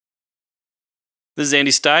This is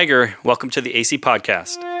Andy Steiger. Welcome to the AC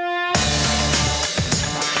Podcast.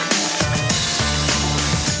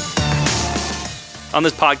 On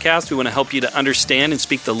this podcast, we want to help you to understand and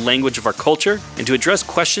speak the language of our culture and to address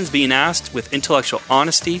questions being asked with intellectual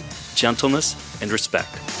honesty, gentleness, and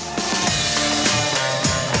respect.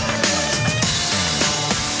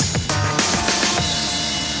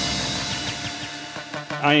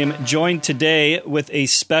 I am joined today with a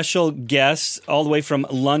special guest all the way from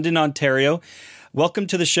London, Ontario. Welcome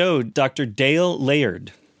to the show, Dr. Dale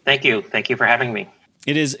Laird. Thank you. Thank you for having me.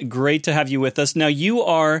 It is great to have you with us. Now, you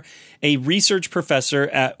are a research professor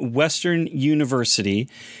at Western University.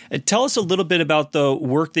 Tell us a little bit about the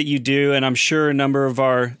work that you do, and I'm sure a number of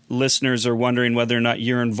our listeners are wondering whether or not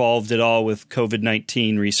you're involved at all with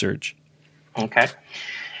COVID-19 research. Okay.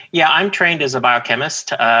 Yeah, I'm trained as a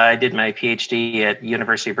biochemist. I did my PhD at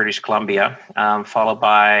University of British Columbia, followed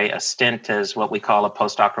by a stint as what we call a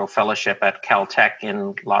postdoctoral fellowship at Caltech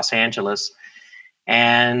in Los Angeles.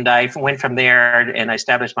 And I went from there and I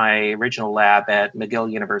established my original lab at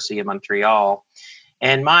McGill University in Montreal.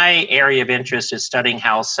 And my area of interest is studying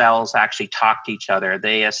how cells actually talk to each other.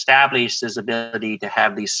 They establish this ability to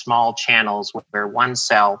have these small channels where one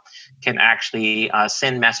cell can actually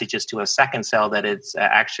send messages to a second cell that it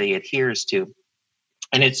actually adheres to.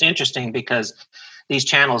 And it's interesting because these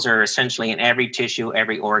channels are essentially in every tissue,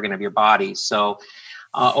 every organ of your body. So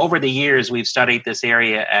over the years, we've studied this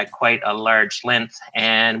area at quite a large length,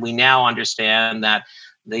 and we now understand that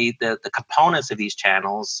the components of these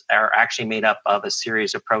channels are actually made up of a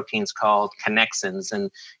series of proteins called connexins,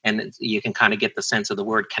 and you can kind of get the sense of the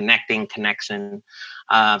word connecting, connection.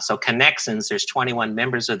 So connexins, there's 21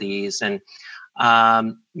 members of these, and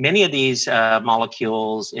many of these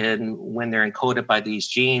molecules, when they're encoded by these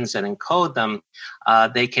genes that encode them,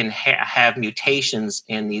 they can have mutations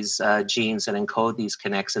in these genes that encode these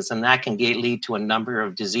connexins, and that can lead to a number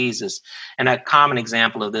of diseases. And a common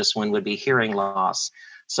example of this one would be hearing loss.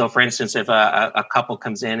 So, for instance, if a couple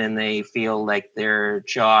comes in and they feel like their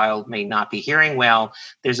child may not be hearing well,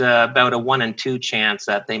 there's about a 1 in 2 chance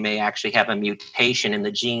that they may actually have a mutation in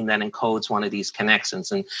the gene that encodes one of these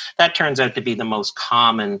connexins. And that turns out to be the most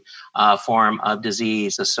common form of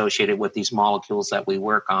disease associated with these molecules that we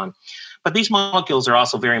work on. But these molecules are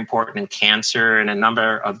also very important in cancer and a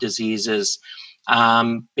number of diseases.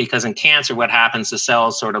 Because in cancer, what happens, the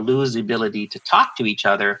cells sort of lose the ability to talk to each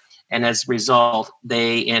other. And as a result,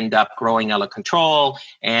 they end up growing out of control,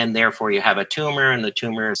 and therefore you have a tumor, and the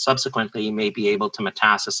tumor subsequently may be able to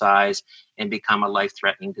metastasize and become a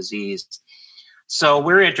life-threatening disease. So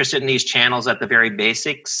we're interested in these channels at the very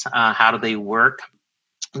basics. How do they work?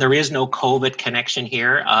 There is no COVID connection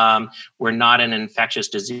here. We're not an infectious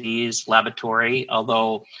disease laboratory,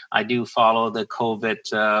 although I do follow the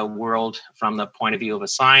COVID world from the point of view of a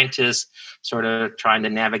scientist, sort of trying to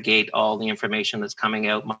navigate all the information that's coming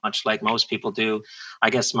out, much like most people do. I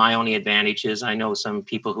guess my only advantage is I know some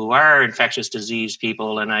people who are infectious disease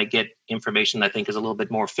people, and I get information that I think is a little bit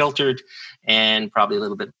more filtered and probably a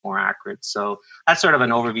little bit more accurate. So that's sort of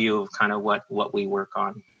an overview of kind of what we work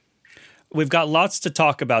on. We've got lots to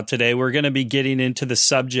talk about today. We're going to be getting into the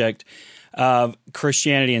subject of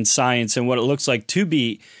Christianity and science and what it looks like to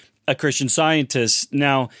be a Christian scientist.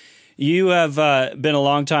 Now, you have been a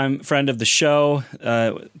longtime friend of the show,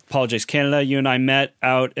 Apologetics Canada. You and I met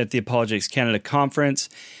out at the Apologetics Canada conference.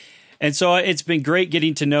 And so it's been great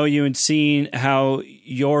getting to know you and seeing how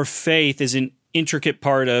your faith is an intricate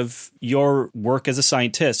part of your work as a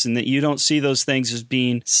scientist and that you don't see those things as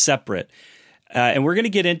being separate. And we're going to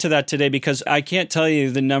get into that today because I can't tell you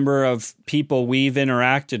the number of people we've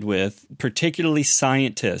interacted with, particularly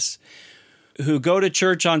scientists, who go to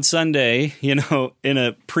church on Sunday, in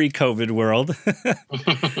a pre-COVID world,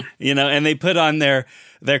 and they put on their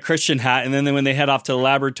Christian hat. And then when they head off to the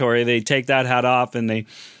laboratory, they take that hat off and they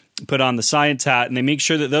put on the science hat. And they make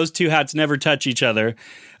sure that those two hats never touch each other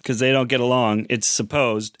because they don't get along, it's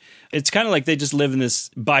supposed. It's kind of like they just live in this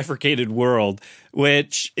bifurcated world,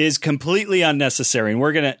 which is completely unnecessary. And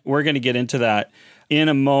we're gonna get into that in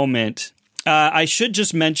a moment. I should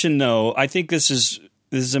just mention, though, I think this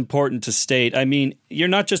is important to state. I mean, you're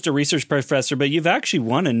not just a research professor, but you've actually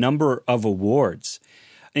won a number of awards,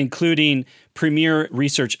 including Premier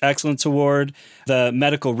Research Excellence Award, the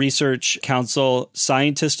Medical Research Council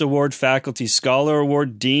Scientist Award, Faculty Scholar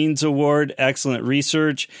Award, Dean's Award, Excellent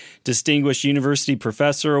Research, Distinguished University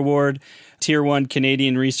Professor Award, Tier 1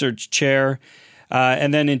 Canadian Research Chair.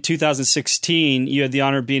 And then in 2016, you had the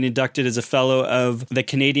honor of being inducted as a fellow of the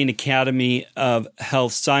Canadian Academy of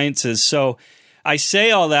Health Sciences. So I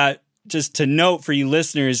say all that just to note for you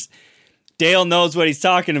listeners, Dale knows what he's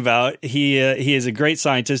talking about. He is a great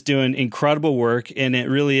scientist doing incredible work, and it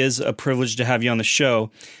really is a privilege to have you on the show.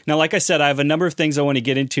 Now, like I said, I have a number of things I want to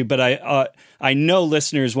get into, but I know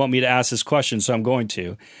listeners want me to ask this question, so I'm going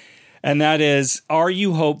to. And that is, are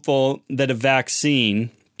you hopeful that a vaccine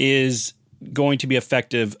is going to be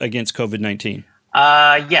effective against COVID-19?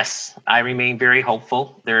 Yes, I remain very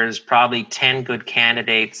hopeful. There's probably 10 good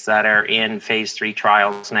candidates that are in phase 3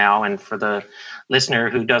 trials now. And for the listener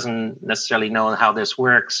who doesn't necessarily know how this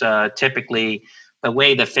works, typically the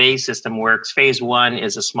way the phase system works, phase 1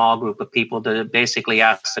 is a small group of people to basically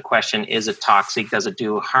ask the question, is it toxic? Does it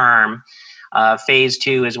do harm? Phase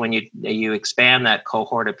 2 is when you expand that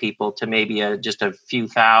cohort of people to maybe just a few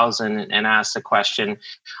thousand and ask the question,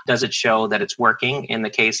 does it show that it's working? In the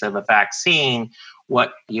case of a vaccine,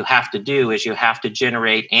 what you have to do is you have to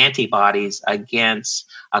generate antibodies against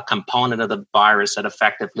a component of the virus that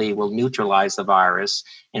effectively will neutralize the virus.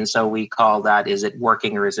 And so we call that, is it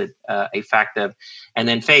working or is it effective? And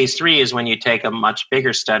then phase 3 is when you take a much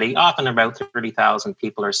bigger study, often about 30,000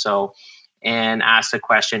 people or so, and ask the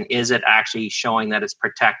question, is it actually showing that it's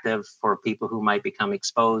protective for people who might become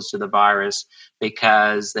exposed to the virus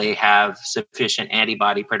because they have sufficient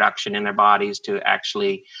antibody production in their bodies to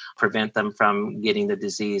actually prevent them from getting the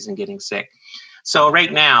disease and getting sick? So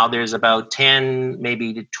right now, there's about 10,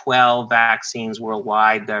 maybe 12 vaccines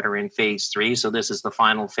worldwide that are in phase 3. So this is the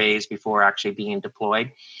final phase before actually being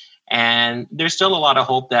deployed. And there's still a lot of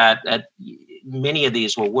hope that many of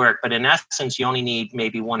these will work, but in essence, you only need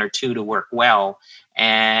maybe 1 or 2 to work well,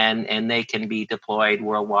 and they can be deployed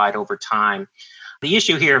worldwide over time. The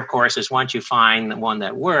issue here, of course, is once you find the one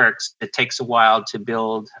that works, it takes a while to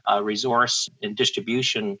build a resource and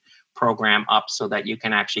distribution program up so that you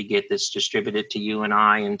can actually get this distributed to you and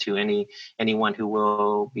I and to anyone who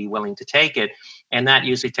will be willing to take it. And that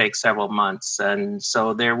usually takes several months. And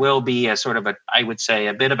so there will be I would say,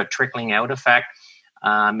 a bit of a trickling out effect.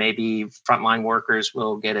 Maybe frontline workers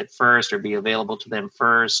will get it first or be available to them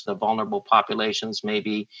first. The vulnerable populations may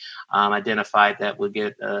be identified that will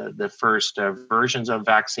get the first versions of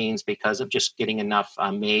vaccines because of just getting enough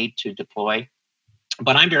made to deploy.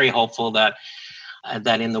 But I'm very hopeful that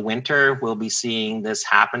in the winter we'll be seeing this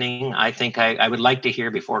happening. I think I would like to hear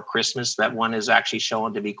before Christmas that one is actually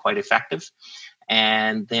shown to be quite effective.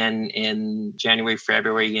 And then in January,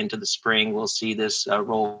 February, into the spring, we'll see this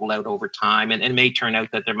roll out over time. And it may turn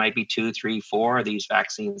out that there might be 2, 3, 4 of these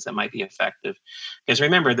vaccines that might be effective. Because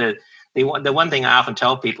remember, the one thing I often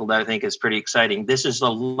tell people that I think is pretty exciting, this is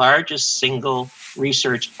the largest single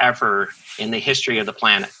research ever in the history of the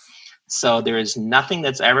planet. So there is nothing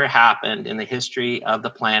that's ever happened in the history of the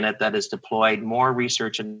planet that has deployed more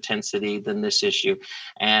research intensity than this issue.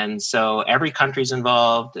 And so every country's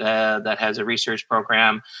involved that has a research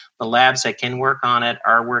program. The labs that can work on it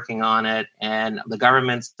are working on it, and the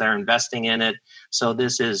governments that are investing in it. So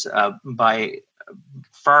this is by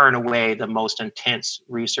far and away the most intense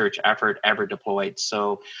research effort ever deployed.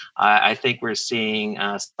 So I think we're seeing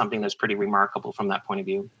something that's pretty remarkable from that point of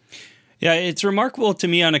view. Yeah, it's remarkable to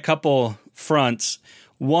me on a couple fronts.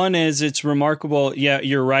 One is it's remarkable, yeah,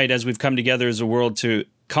 you're right, as we've come together as a world to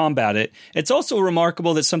combat it. It's also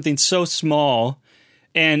remarkable that something so small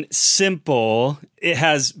and simple, it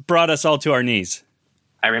has brought us all to our knees.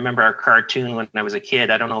 I remember a cartoon when I was a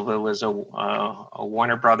kid. I don't know if it was a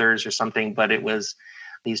Warner Brothers or something, but it was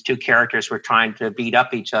these two characters were trying to beat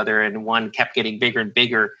up each other, and one kept getting bigger and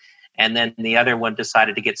bigger. And then the other one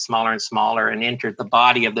decided to get smaller and smaller and entered the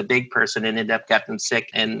body of the big person and ended up getting sick.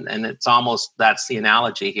 And it's almost, that's the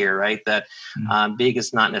analogy here, right? That big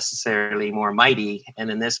is not necessarily more mighty. And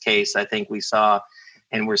in this case, I think we saw,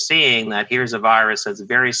 and we're seeing that here's a virus that's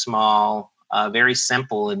very small, very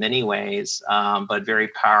simple in many ways, but very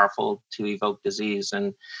powerful to evoke disease.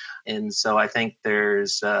 And so I think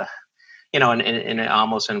there's,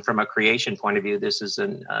 and from a creation point of view, this is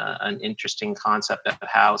an interesting concept of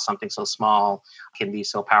how something so small can be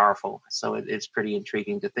so powerful. So it's pretty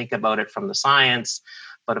intriguing to think about it from the science.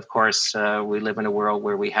 But of course, we live in a world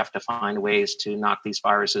where we have to find ways to knock these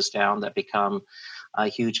viruses down that become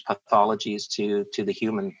huge pathologies to the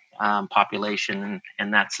human population.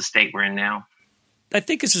 And that's the state we're in now. I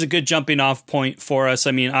think this is a good jumping off point for us.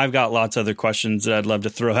 I mean, I've got lots of other questions that I'd love to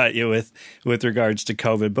throw at you with regards to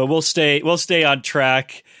COVID, but we'll stay on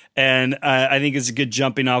track. And I think it's a good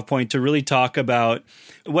jumping off point to really talk about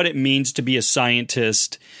what it means to be a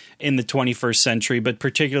scientist in the 21st century, but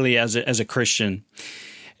particularly as a Christian.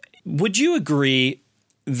 Would you agree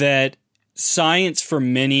that science for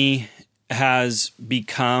many has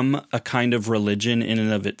become a kind of religion in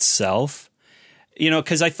and of itself? You know,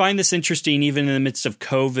 because I find this interesting, even in the midst of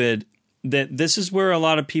COVID, that this is where a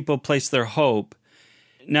lot of people place their hope.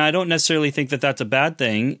 Now, I don't necessarily think that that's a bad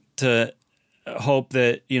thing to hope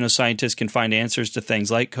that, scientists can find answers to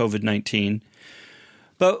things like COVID-19.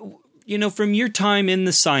 But, from your time in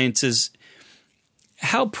the sciences,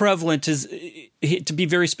 how prevalent is, to be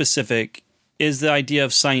very specific, is the idea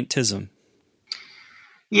of scientism?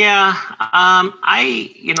 Yeah,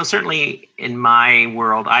 certainly in my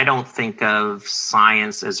world, I don't think of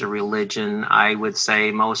science as a religion. I would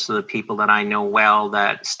say most of the people that I know well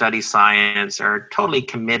that study science are totally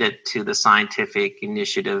committed to the scientific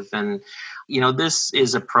initiative. And, this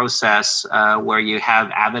is a process where you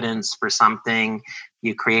have evidence for something,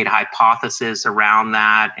 you create a hypothesis around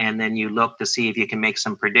that, and then you look to see if you can make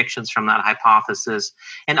some predictions from that hypothesis.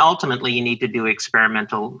 And ultimately, you need to do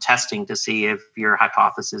experimental testing to see if your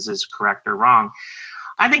hypothesis is correct or wrong.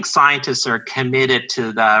 I think scientists are committed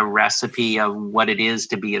to the recipe of what it is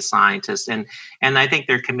to be a scientist. And I think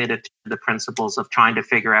they're committed to the principles of trying to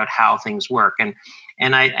figure out how things work.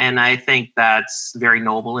 And I think that's very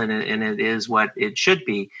noble, and it is what it should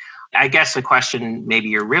be. I guess the question maybe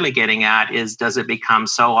you're really getting at is, does it become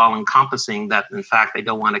so all-encompassing that, in fact, they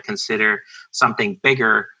don't want to consider something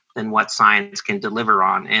bigger than what science can deliver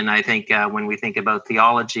on? And I think when we think about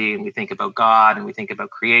theology and we think about God and we think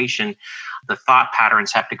about creation, the thought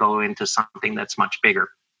patterns have to go into something that's much bigger.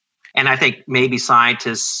 And I think maybe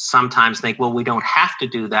scientists sometimes think, well, we don't have to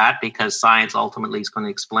do that because science ultimately is going to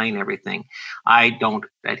explain everything. I don't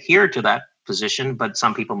adhere to that position, but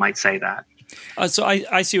some people might say that. So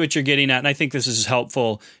I see what you're getting at, and I think this is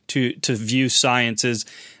helpful to view science is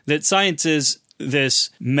that science is this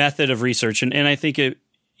method of research, and I think it,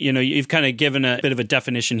 you've kind of given a bit of a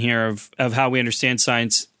definition here of how we understand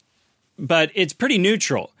science, but it's pretty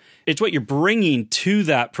neutral. It's what you're bringing to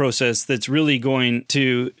that process that's really going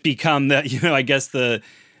to become that, I guess the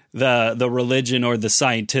religion or the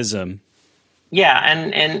scientism. Yeah,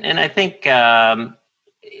 and I think.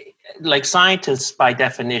 Like scientists, by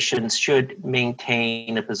definition, should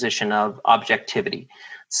maintain a position of objectivity.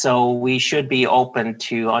 So we should be open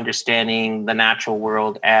to understanding the natural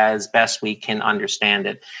world as best we can understand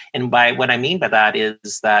it. And by what I mean by that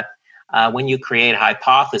is that when you create a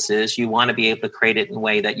hypothesis, you want to be able to create it in a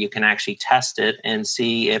way that you can actually test it and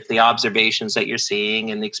see if the observations that you're seeing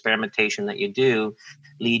and the experimentation that you do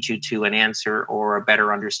lead you to an answer or a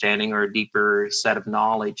better understanding or a deeper set of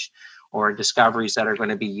knowledge or discoveries that are going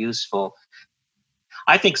to be useful.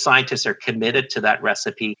 I think scientists are committed to that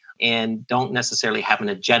recipe and don't necessarily have an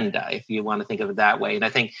agenda, if you want to think of it that way. And I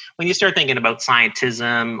think when you start thinking about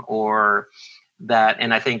scientism or that,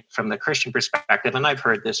 and I think from the Christian perspective, and I've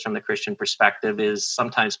heard this from the Christian perspective, is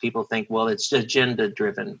sometimes people think, well, it's agenda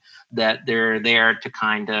driven, that they're there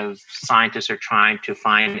to scientists are trying to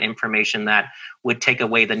find information that would take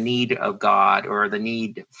away the need of God or the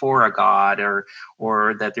need for a God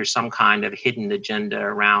or that there's some kind of hidden agenda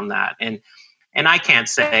around that. And I can't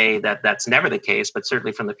say that that's never the case, but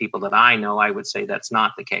certainly from the people that I know, I would say that's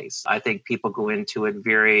not the case. I think people go into it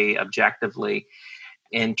very objectively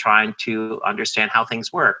in trying to understand how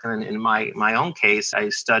things work. And in my own case, I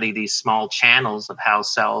study these small channels of how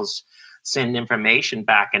cells send information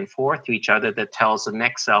back and forth to each other that tells the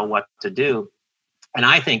next cell what to do. And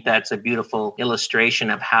I think that's a beautiful illustration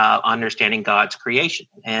of how understanding God's creation.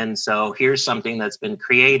 And so here's something that's been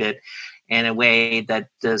created in a way that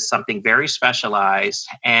does something very specialized.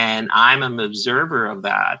 And I'm an observer of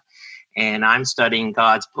that. And I'm studying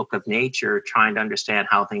God's book of nature, trying to understand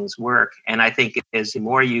how things work. And I think as the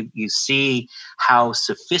more you see how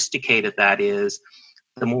sophisticated that is,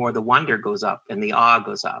 the more the wonder goes up and the awe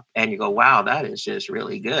goes up. And you go, wow, that is just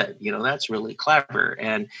really good. That's really clever.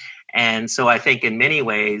 And so I think in many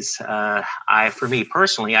ways, for me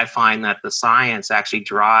personally, I find that the science actually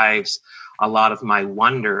drives a lot of my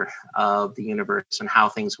wonder of the universe and how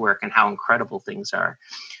things work and how incredible things are.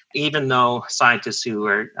 Even though scientists who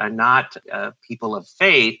are not people of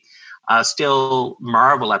faith still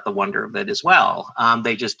marvel at the wonder of it as well.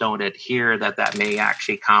 They just don't adhere that may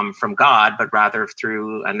actually come from God, but rather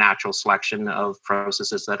through a natural selection of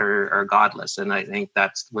processes that are godless. And I think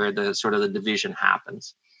that's where the sort of the division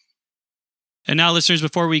happens. And now, listeners,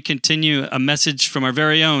 before we continue, a message from our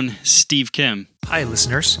very own Steve Kim. Hi,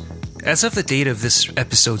 listeners. As of the date of this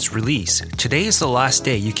episode's release, today is the last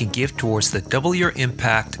day you can give towards the Double Your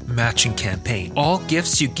Impact matching campaign. All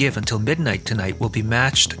gifts you give until midnight tonight will be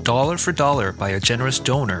matched dollar for dollar by a generous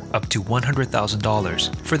donor up to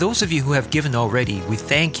 $100,000. For those of you who have given already, we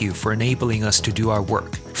thank you for enabling us to do our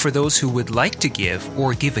work. For those who would like to give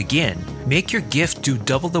or give again, make your gift do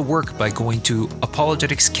double the work by going to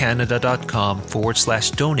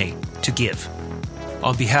apologeticscanada.com/donate to give.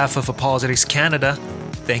 On behalf of Apologetics Canada,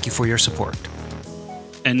 Thank you for your support.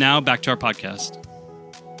 And now back to our podcast.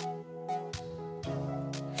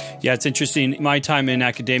 Yeah, it's interesting. My time in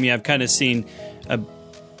academia, I've kind of seen,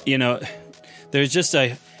 there's just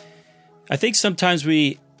I think sometimes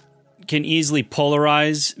we can easily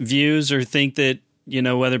polarize views or think that,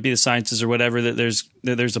 whether it be the sciences or whatever, that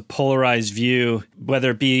there's a polarized view,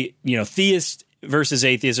 whether it be, theist versus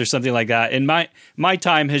atheist or something like that. And my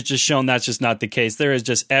time has just shown that's just not the case. There is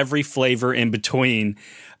just every flavor in between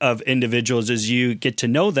of individuals as you get to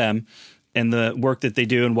know them and the work that they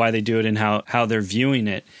do and why they do it and how they're viewing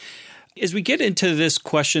it. As we get into this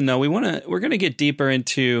question, though, we're going to get deeper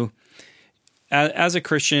into, as a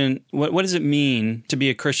Christian, what does it mean to be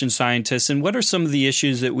a Christian scientist, and what are some of the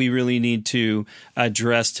issues that we really need to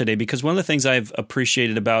address today? Because one of the things I've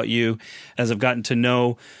appreciated about you as I've gotten to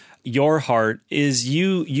know your heart is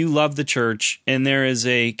you love the church, and there is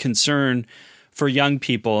a concern for young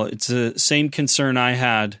people. It's the same concern I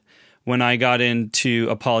had when I got into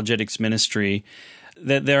apologetics ministry,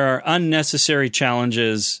 that there are unnecessary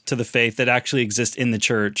challenges to the faith that actually exist in the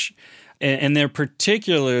church. And they're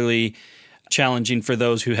particularly challenging for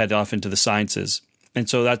those who head off into the sciences. And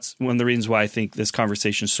so that's one of the reasons why I think this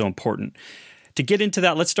conversation is so important. To get into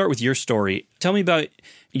that, let's start with your story. Tell me about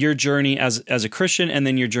your journey as a Christian and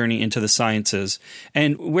then your journey into the sciences.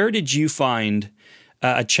 And where did you find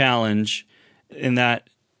a challenge in that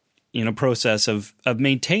process of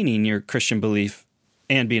maintaining your Christian belief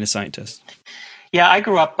and being a scientist? Yeah, I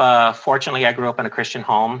grew up, fortunately, I grew up in a Christian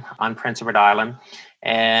home on Prince Edward Island.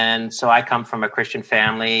 And so I come from a Christian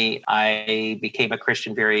family. I became a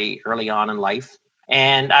Christian very early on in life.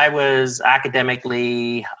 And I was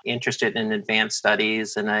academically interested in advanced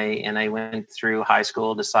studies, and I went through high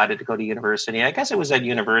school, decided to go to university. I guess it was at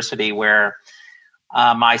university where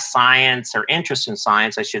my science, or interest in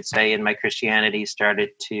science, I should say, and my Christianity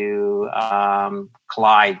started to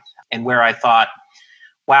collide, and where I thought,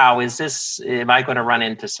 wow, am I going to run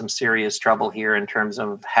into some serious trouble here in terms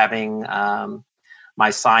of having my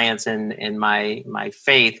science and my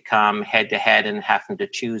faith come head to head and having to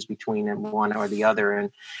choose between one or the other.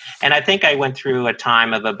 And I think I went through a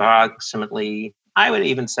time of approximately, I would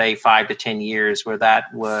even say 5 to 10 years where that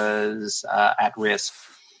was at risk.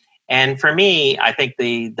 And for me, I think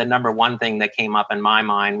the number one thing that came up in my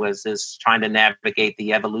mind was this trying to navigate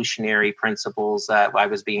the evolutionary principles that I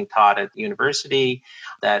was being taught at university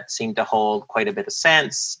that seemed to hold quite a bit of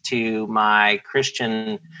sense to my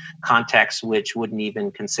Christian context, which wouldn't even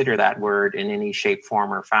consider that word in any shape,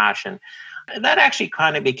 form, or fashion. That actually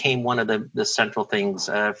kind of became one of the central things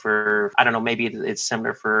for, I don't know, maybe it's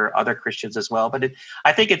similar for other Christians as well, but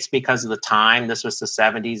I think it's because of the time. This was the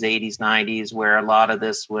 70s, 80s, 90s, where a lot of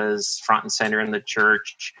this was front and center in the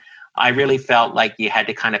church. I really felt like you had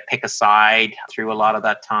to kind of pick a side through a lot of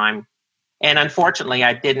that time. And unfortunately,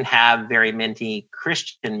 I didn't have very many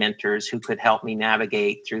Christian mentors who could help me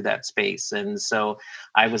navigate through that space. And so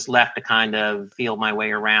I was left to kind of feel my way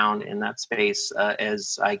around in that space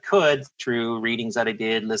as I could through readings that I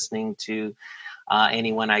did, listening to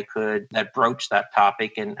anyone I could that broached that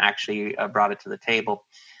topic and actually brought it to the table.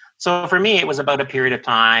 So for me, it was about a period of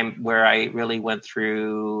time where I really went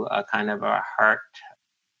through a kind of a heart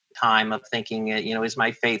time of thinking, is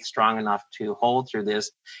my faith strong enough to hold through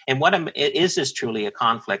this? And is this truly a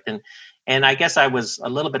conflict? And I guess I was a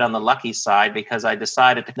little bit on the lucky side because I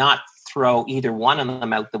decided to not throw either one of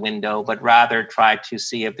them out the window, but rather try to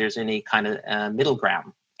see if there's any kind of middle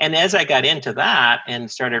ground. And as I got into that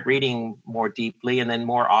and started reading more deeply, and then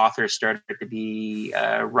more authors started to be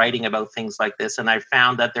writing about things like this, and I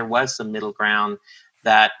found that there was some middle ground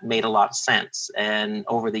that made a lot of sense. And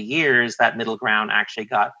over the years, that middle ground actually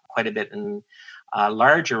got quite a bit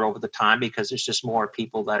larger over the time because there's just more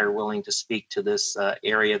people that are willing to speak to this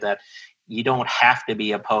area that you don't have to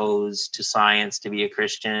be opposed to science to be a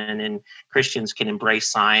Christian, and Christians can embrace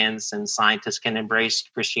science and scientists can embrace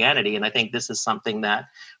Christianity. And I think this is something that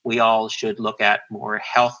we all should look at more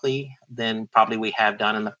healthy than probably we have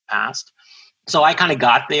done in the past. So I kind of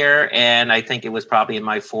got there, and I think it was probably in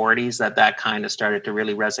my 40s that kind of started to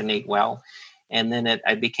really resonate well. And then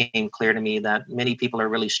it became clear to me that many people are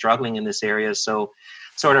really struggling in this area. So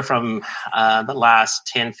sort of from the last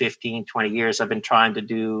 10, 15, 20 years, I've been trying to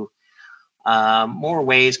do more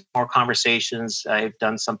ways, more conversations. I've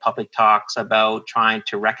done some public talks about trying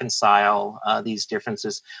to reconcile these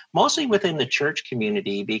differences, mostly within the church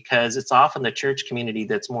community, because it's often the church community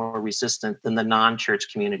that's more resistant than the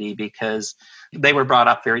non-church community, because they were brought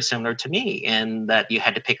up very similar to me, and that you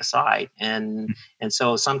had to pick a side. And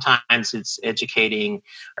so sometimes it's educating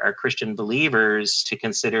our Christian believers to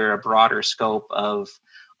consider a broader scope of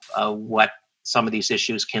what some of these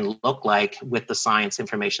issues can look like with the science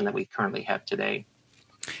information that we currently have today.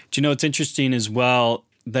 Do you know, it's interesting as well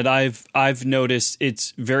that I've noticed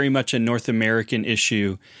it's very much a North American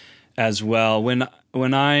issue as well.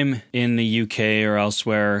 When I'm in the UK or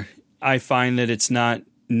elsewhere, I find that it's not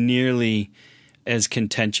nearly as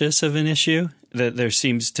contentious of an issue, that there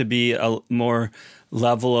seems to be a more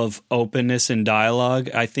level of openness and dialogue.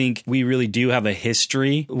 I think we really do have a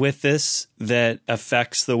history with this that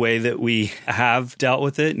affects the way that we have dealt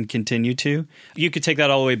with it and continue to. You could take that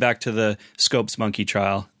all the way back to the Scopes monkey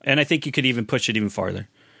trial, and I think you could even push it even farther.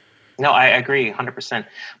 No, I agree 100%.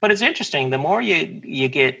 But it's interesting, the more you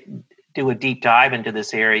do a deep dive into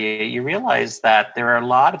this area, you realize that there are a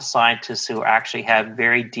lot of scientists who actually have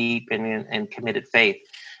very deep and committed faith.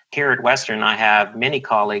 Here at Western, I have many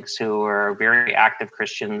colleagues who are very active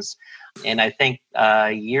Christians. And I think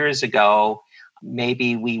years ago,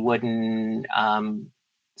 maybe we wouldn't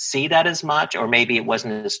see that as much, or maybe it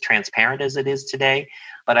wasn't as transparent as it is today.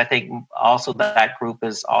 But I think also that group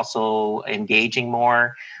is also engaging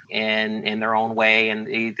more in their own way, and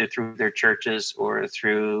either through their churches or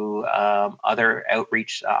through other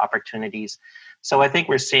outreach opportunities. So I think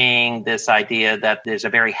we're seeing this idea that there's a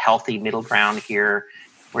very healthy middle ground here,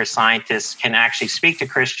 where scientists can actually speak to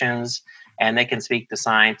Christians and they can speak to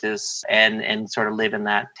scientists and sort of live in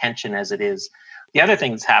that tension as it is. The other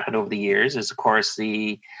thing that's happened over the years is, of course,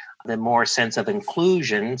 the more sense of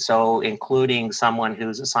inclusion. So including someone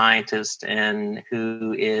who's a scientist and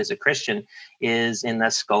who is a Christian is in the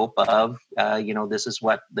scope of, this is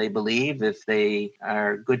what they believe. If they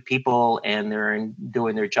are good people and they're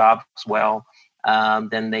doing their jobs well,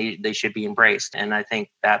 then they should be embraced. And I think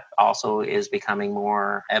that also is becoming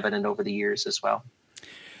more evident over the years as well.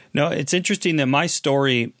 No, it's interesting that my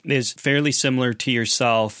story is fairly similar to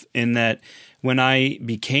yourself in that when I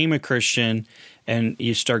became a Christian and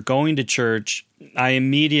you start going to church, I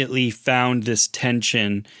immediately found this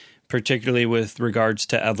tension, particularly with regards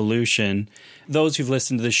to evolution. Those who've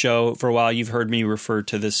listened to the show for a while, you've heard me refer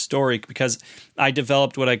to this story because I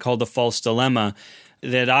developed what I call the false dilemma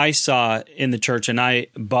that I saw in the church and I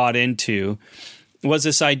bought into, was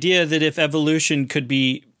this idea that if evolution could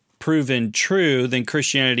be proven true, then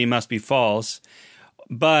Christianity must be false.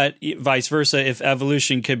 But vice versa, if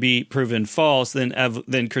evolution could be proven false,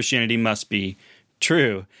 then Christianity must be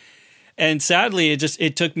true. And sadly,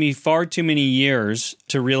 it took me far too many years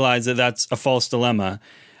to realize that that's a false dilemma,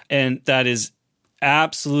 and that is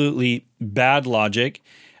absolutely bad logic.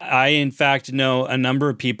 I, in fact, know a number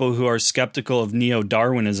of people who are skeptical of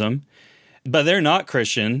neo-Darwinism, but they're not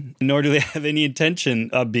Christian, nor do they have any intention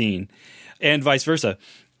of being, and vice versa.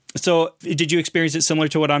 So did you experience it similar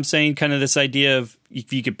to what I'm saying, kind of this idea of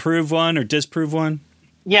if you could prove one or disprove one?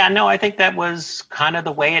 Yeah, no, I think that was kind of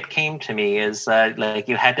the way it came to me, is like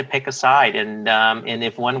you had to pick a side, and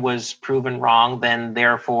if one was proven wrong, then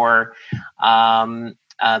therefore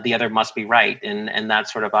the other must be right, and that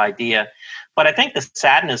sort of idea. But I think the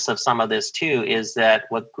sadness of some of this too is that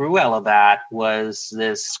what grew out of that was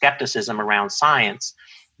this skepticism around science.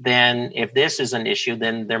 Then if this is an issue,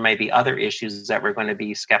 then there may be other issues that we're going to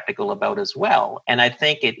be skeptical about as well. And I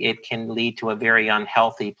think it can lead to a very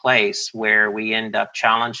unhealthy place where we end up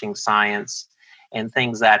challenging science and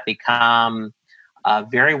things that become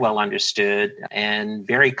very well understood and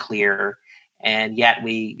very clear. And yet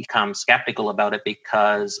we become skeptical about it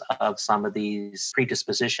because of some of these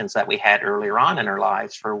predispositions that we had earlier on in our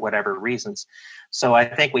lives for whatever reasons. So I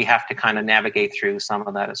think we have to kind of navigate through some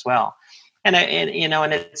of that as well. And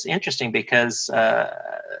it's interesting because,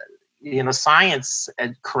 science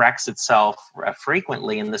corrects itself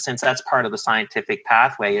frequently, in the sense that's part of the scientific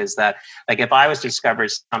pathway, is that, like, if I was to discover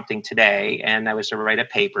something today and I was to write a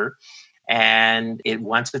paper, and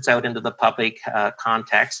once it's out into the public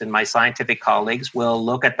context, and my scientific colleagues will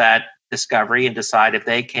look at that discovery and decide if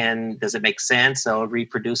does it make sense? They'll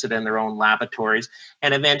reproduce it in their own laboratories.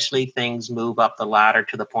 And eventually things move up the ladder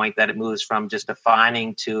to the point that it moves from just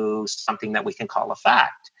defining to something that we can call a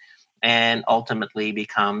fact, and ultimately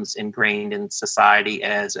becomes ingrained in society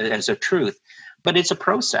as a truth. But it's a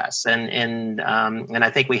process. And I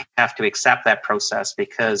think we have to accept that process,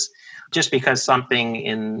 because just because something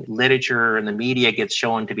in literature and the media gets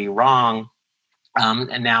shown to be wrong,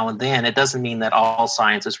 and now and then, it doesn't mean that all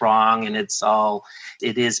science is wrong, and it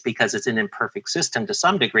is because it's an imperfect system to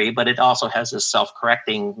some degree, but it also has a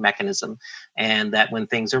self-correcting mechanism, and that when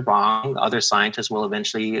things are wrong, other scientists will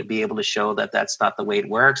eventually be able to show that that's not the way it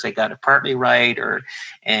works. They got it partly right,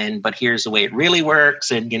 but here's the way it really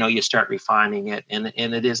works, and you start refining it, and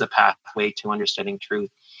it is a pathway to understanding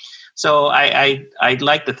truth. So I'd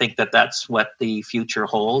like to think that that's what the future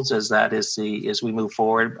holds, as we move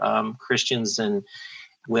forward. Christians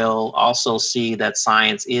will also see that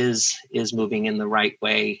science is moving in the right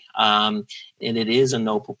way, and it is a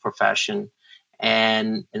noble profession,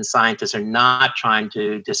 and scientists are not trying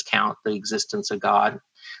to discount the existence of God.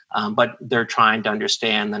 But they're trying to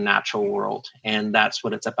understand the natural world, and that's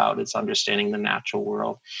what it's about. It's understanding the natural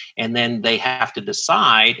world. And then they have to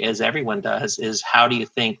decide, as everyone does, is how do you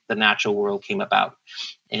think the natural world came about?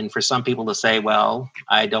 And for some people to say, well,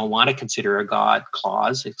 I don't want to consider a God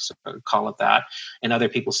clause, call it that. And other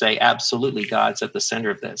people say, absolutely, God's at the center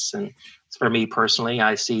of this. And for me personally,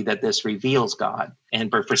 I see that this reveals God.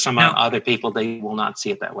 And for some other people, they will not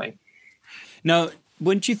see it that way. Now,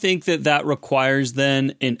 wouldn't you think that requires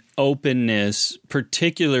then an openness,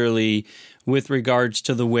 particularly with regards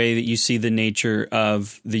to the way that you see the nature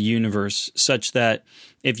of the universe, such that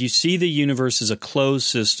if you see the universe as a closed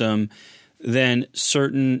system, then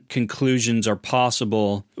certain conclusions are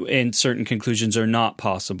possible and certain conclusions are not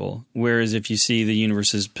possible. Whereas if you see the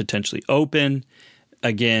universe as potentially open,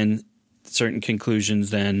 again, certain conclusions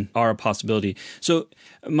then are a possibility. So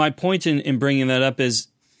my point in bringing that up is,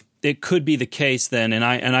 it could be the case then, and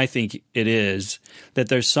I think it is, that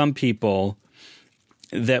there's some people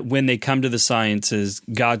that when they come to the sciences,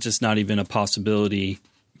 God's just not even a possibility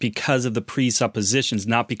because of the presuppositions,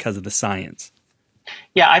 not because of the science.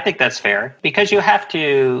 Yeah, I think that's fair, because you have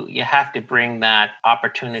to bring that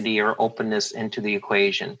opportunity or openness into the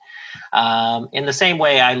equation. In the same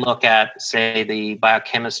way I look at, say, the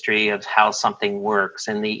biochemistry of how something works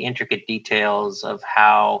and the intricate details of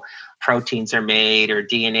how proteins are made or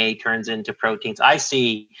DNA turns into proteins. I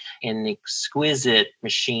see an exquisite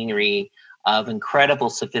machinery of incredible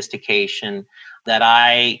sophistication that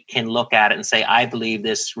I can look at it and say, I believe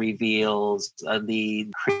this reveals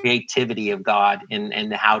the creativity of God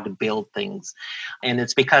and how to build things. And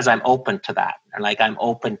it's because I'm open to that. Like, I'm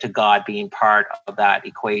open to God being part of that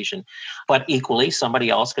equation. But equally, somebody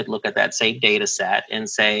else could look at that same data set and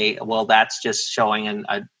say, well, that's just showing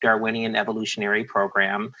a Darwinian evolutionary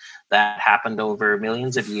program that happened over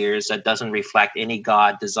millions of years that doesn't reflect any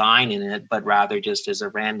God design in it, but rather just as a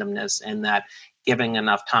randomness, and that giving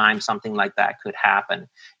enough time, something like that could happen.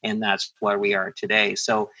 And that's where we are today.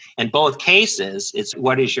 So in both cases, it's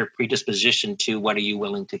what is your predisposition to, what are you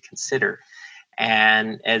willing to consider?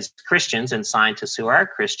 And as Christians and scientists who are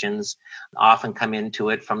Christians often come into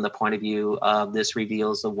it from the point of view of this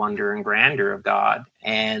reveals the wonder and grandeur of God.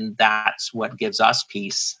 And that's what gives us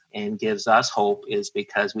peace and gives us hope, is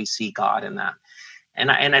because we see God in that. And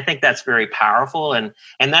I think that's very powerful. And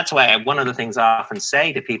that's why one of the things I often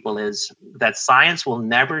say to people is that science will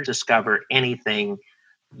never discover anything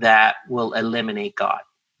that will eliminate God.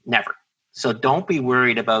 Never. So don't be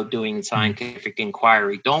worried about doing scientific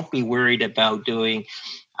inquiry. Don't be worried about doing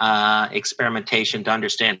experimentation to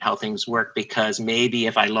understand how things work, because maybe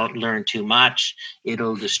if I learn too much,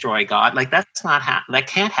 it'll destroy God. Like, that's not that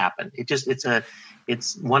can't happen.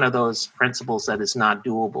 It's one of those principles that is not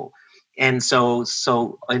doable. And so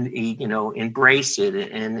embrace it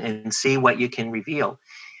and see what you can reveal.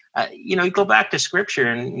 You go back to scripture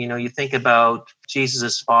and, you think about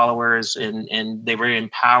Jesus's followers and they were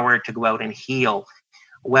empowered to go out and heal.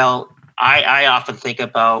 Well, I often think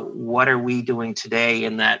about what are we doing today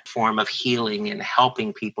in that form of healing and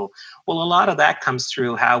helping people? Well, a lot of that comes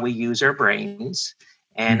through how we use our brains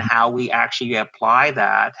and how we actually apply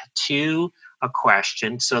that to a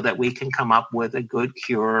question so that we can come up with a good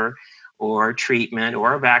cure or treatment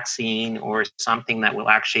or a vaccine or something that will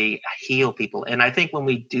actually heal people. And I think when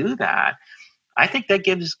we do that, I think that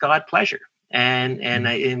gives God pleasure.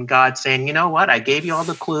 And God saying, you know what, I gave you all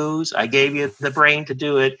the clues, I gave you the brain to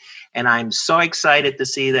do it, and I'm so excited to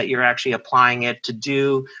see that you're actually applying it to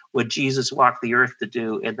do what Jesus walked the earth to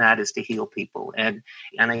do, and that is to heal people. And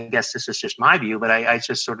I guess this is just my view, but I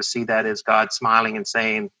just sort of see that as God smiling and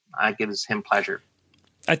saying, it gives him pleasure.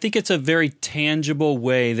 I think it's a very tangible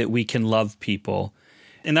way that we can love people.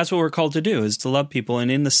 And that's what we're called to do, is to love people.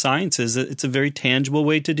 And in the sciences, it's a very tangible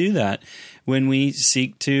way to do that. When we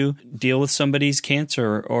seek to deal with somebody's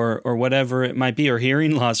cancer or whatever it might be, or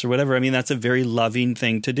hearing loss or whatever, I mean, that's a very loving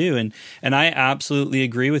thing to do. And I absolutely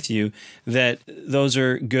agree with you that those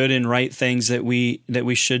are good and right things that we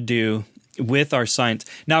should do with our science.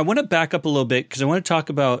 Now, I want to back up a little bit because I want to talk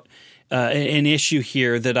about an issue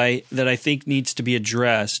here that I think needs to be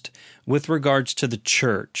addressed with regards to the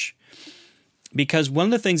church. Because one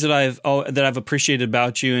of the things that I've appreciated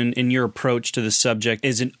about you in your approach to the subject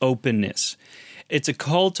is an openness. It's a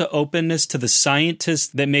call to openness to the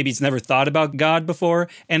scientist that maybe has never thought about God before,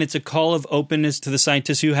 and it's a call of openness to the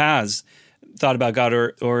scientist who has thought about God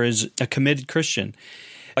or is a committed Christian.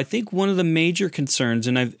 I think one of the major concerns,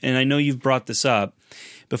 and I know you've brought this up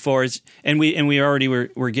before, and we already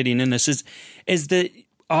were getting in this, is that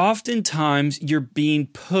oftentimes you're being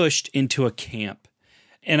pushed into a camp.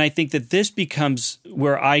 And I think that this becomes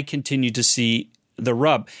where I continue to see the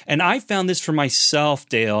rub. And I found this for myself,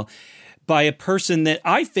 Dale, by a person that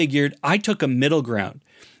I figured I took a middle ground.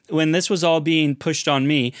 When this was all being pushed on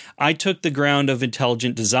me, I took the ground of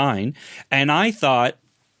intelligent design, and I thought,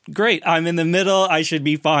 great, I'm in the middle, I should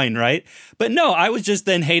be fine, right? But no, I was just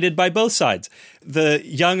then hated by both sides. The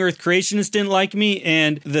young earth creationists didn't like me,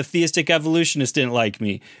 and the theistic evolutionists didn't like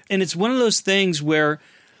me. And it's one of those things where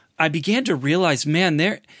I began to realize, man,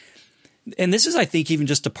 and this is, I think, even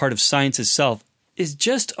just a part of science itself, is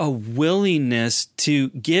just a willingness to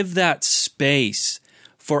give that space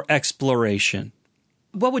for exploration.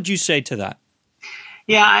 What would you say to that?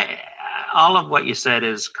 Yeah, all of what you said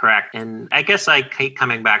is correct. And I guess I keep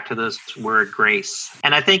coming back to this word grace.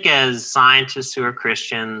 And I think as scientists who are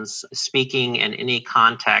Christians, speaking in any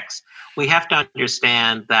context, we have to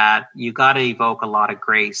understand that you got to evoke a lot of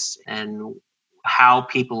grace and how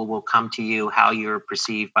people will come to you, how you're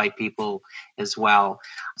perceived by people as well.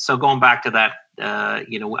 So going back to that,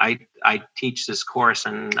 I teach this course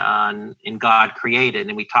in God Created,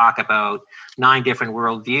 and we talk about 9 different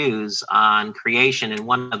worldviews on creation, and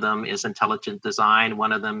one of them is intelligent design.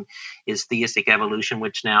 One of them is theistic evolution,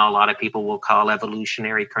 which now a lot of people will call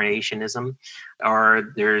evolutionary creationism,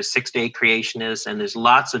 or there's 6-day creationists, and there's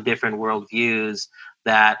lots of different worldviews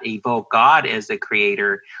that evoke God as the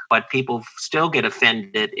creator, but people still get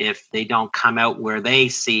offended if they don't come out where they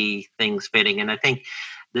see things fitting. And I think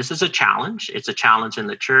this is a challenge. It's a challenge in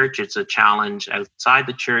the church. It's a challenge outside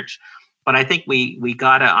the church. But I think we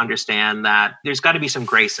got to understand that there's got to be some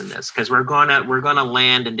grace in this, because we're gonna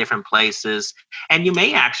land in different places, and you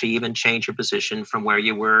may actually even change your position from where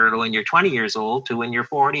you were when you're 20 years old to when you're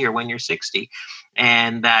 40 or when you're 60,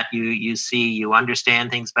 and that you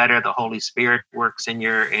understand things better. The Holy Spirit works in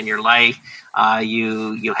your life.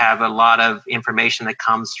 You have a lot of information that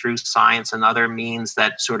comes through science and other means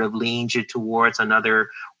that sort of leans you towards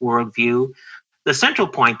another worldview. The central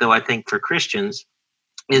point, though, I think for Christians,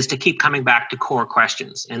 is to keep coming back to core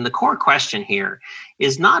questions. And the core question here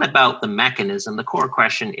is not about the mechanism. The core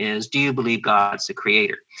question is, do you believe God's the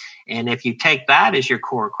creator? And if you take that as your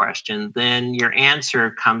core question, then your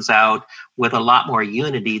answer comes out with a lot more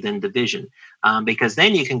unity than division. Because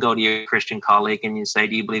then you can go to your Christian colleague and you say,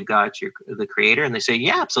 do you believe God's the creator? And they say,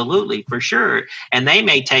 yeah, absolutely, for sure. And they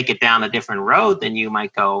may take it down a different road than you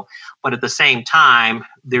might go. But at the same time,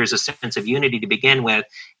 there's a sense of unity to begin with.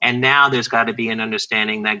 And now there's got to be an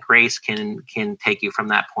understanding that grace can take you from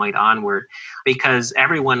that point onward, because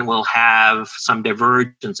everyone will have some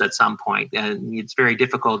divergence at some point. And it's very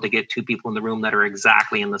difficult to get 2 people in the room that are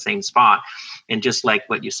exactly in the same spot. And just like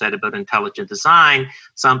what you said about intelligent design,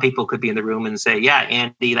 some people could be in the room and say, yeah,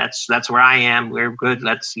 Andy, that's where I am. We're good.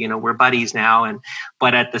 We're buddies now.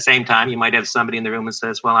 But at the same time, you might have somebody in the room and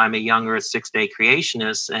says, well, I'm a young earth 6-day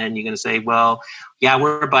creationist. And you're going to say, well, yeah,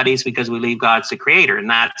 we're buddies because we believe God's the creator. And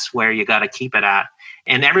that's where you got to keep it at.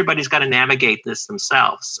 And everybody's got to navigate this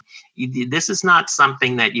themselves. This is not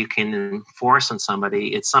something that you can force on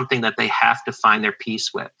somebody. It's something that they have to find their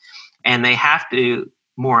peace with. And they have to,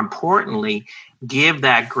 more importantly, give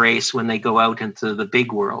that grace when they go out into the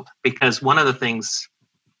big world. Because one of the things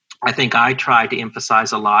I think I try to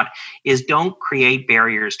emphasize a lot is don't create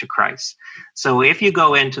barriers to Christ. So if you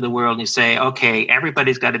go into the world and you say, okay,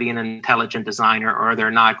 everybody's got to be an intelligent designer or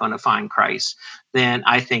they're not going to find Christ, then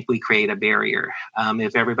I think we create a barrier.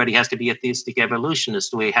 If everybody has to be a theistic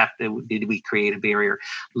evolutionist, do we create a barrier?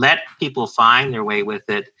 Let people find their way with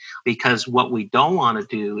it, because what we don't want to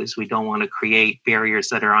do is we don't want to create barriers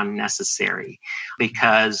that are unnecessary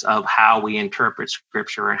because of how we interpret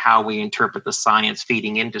Scripture and how we interpret the science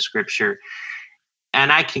feeding into Scripture.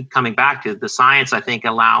 And I keep coming back to the science, I think,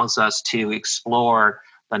 allows us to explore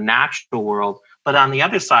the natural world. But on the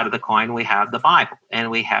other side of the coin, we have the Bible and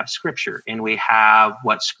we have Scripture and we have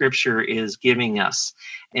what Scripture is giving us.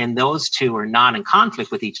 And those two are not in conflict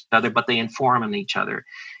with each other, but they inform on each other.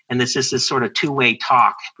 And this is this sort of two-way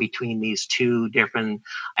talk between these two different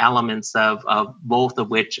elements of both of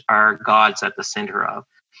which are God's at the center of.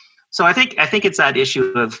 So I think it's that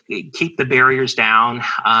issue of keep the barriers down.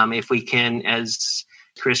 If we can, as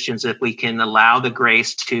Christians, if we can allow the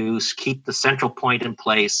grace to keep the central point in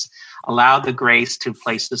place, allow the grace to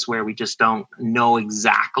places where we just don't know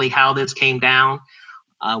exactly how this came down.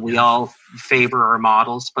 We all favor our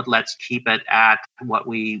models, but let's keep it at what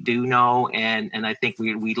we do know. And I think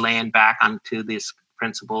we land back onto this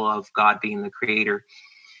principle of God being the creator.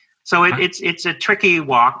 So it's a tricky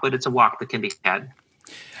walk, but it's a walk that can be had.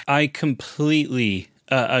 I completely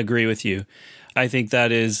agree with you. I think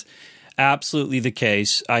that is absolutely the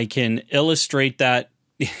case. I can illustrate that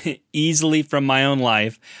easily from my own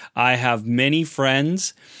life. I have many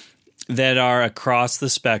friends that are across the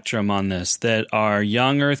spectrum on this, that are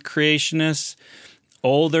young earth creationists,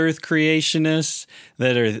 old earth creationists,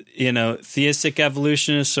 that are, theistic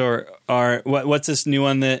evolutionists, or what's this new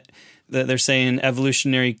one that they're saying,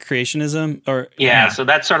 evolutionary creationism? So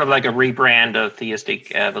that's sort of like a rebrand of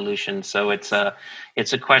theistic evolution. So it's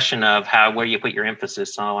a question of where you put your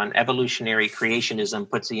emphasis on. Evolutionary creationism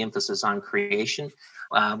puts the emphasis on creation,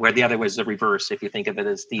 where the other was the reverse, if you think of it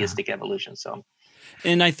as theistic evolution. So,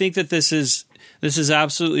 and I think that this is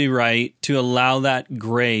absolutely right to allow that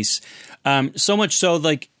grace. So much so,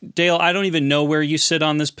 like, Dale, I don't even know where you sit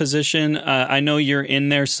on this position. I know you're in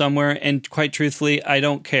there somewhere, and quite truthfully, I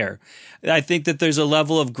don't care. I think that there's a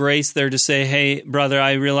level of grace there to say, hey, brother,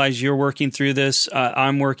 I realize you're working through this.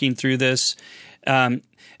 I'm working through this. I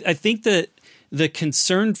think that the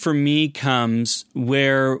concern for me comes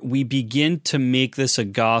where we begin to make this a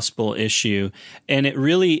gospel issue, and it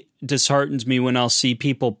really disheartens me when I'll see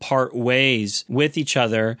people part ways with each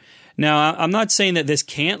other. Now, I'm not saying that this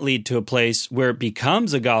can't lead to a place where it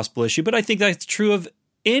becomes a gospel issue, but I think that's true of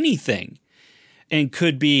anything and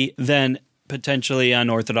could be then potentially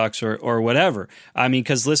unorthodox or whatever. I mean,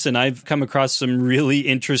 because listen, I've come across some really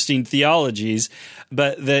interesting theologies,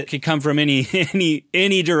 but that could come from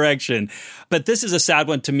any direction. But this is a sad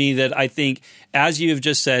one to me, that I think, as you have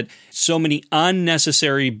just said, so many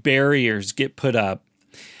unnecessary barriers get put up.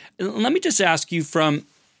 Let me just ask you from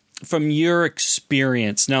your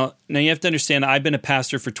experience. Now you have to understand, I've been a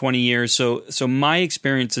pastor for 20 years, so my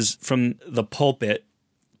experience is from the pulpit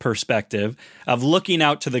perspective of looking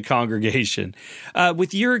out to the congregation.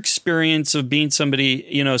 With your experience of being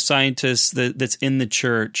somebody, scientist that's in the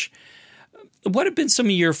church, what have been some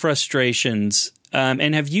of your frustrations?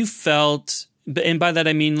 And have you felt, and by that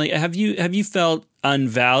I mean, like, have you felt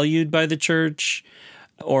unvalued by the church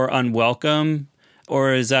or unwelcome,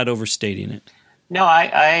 or is that overstating it? No,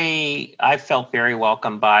 I felt very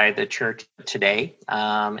welcome by the church today.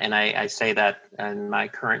 And I say that in my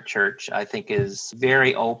current church, I think is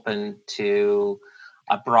very open to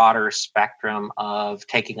a broader spectrum of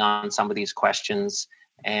taking on some of these questions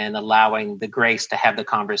and allowing the grace to have the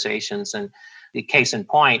conversations. And the case in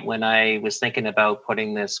point, when I was thinking about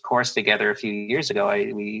putting this course together a few years ago,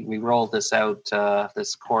 we rolled this out,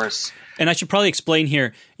 this course. And I should probably explain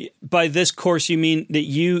here, by this course, you mean that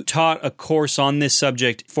you taught a course on this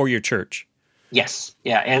subject for your church? Yes.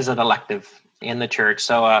 Yeah, as an elective in the church.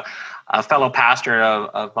 So a fellow pastor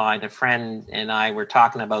of mine, a friend, and I were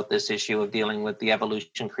talking about this issue of dealing with the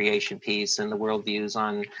evolution creation piece and the worldviews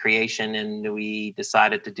on creation. And we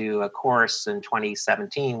decided to do a course in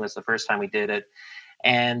 2017 was the first time we did it.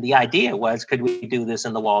 And the idea was, could we do this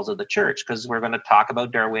in the walls of the church? Because we're going to talk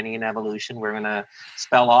about Darwinian evolution. We're going to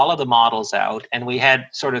spell all of the models out. And we had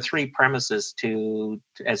sort of three premises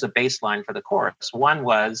as a baseline for the course. One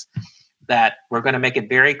was that we're going to make it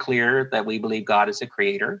very clear that we believe God is a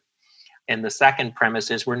creator. And the second premise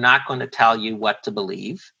is we're not going to tell you what to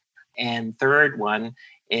believe. And third one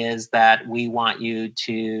is that we want you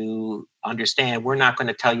to understand we're not going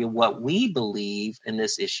to tell you what we believe in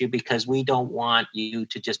this issue, because we don't want you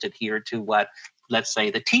to just adhere to what, let's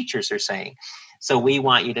say, the teachers are saying. So we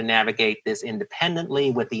want you to navigate this independently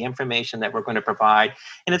with the information that we're going to provide.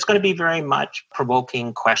 And it's going to be very much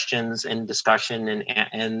provoking questions and discussion,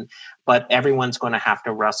 but everyone's going to have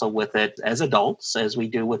to wrestle with it as adults, as we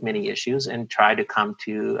do with many issues, and try to come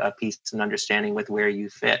to a peace and understanding with where you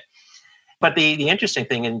fit. But the interesting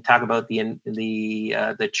thing, and talk about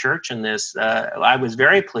the church in this, I was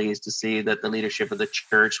very pleased to see that the leadership of the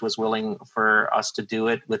church was willing for us to do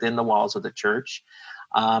it within the walls of the church.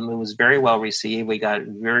 It was very well received. We got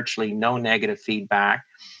virtually no negative feedback,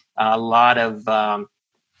 a lot of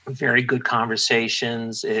very good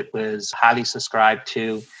conversations. It was highly subscribed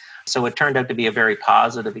to. So it turned out to be a very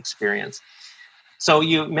positive experience. So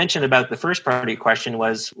you mentioned about the first part of your question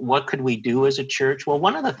was, what could we do as a church? Well,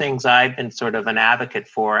 one of the things I've been sort of an advocate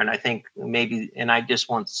for, and I think maybe, and I just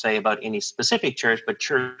won't say about any specific church, but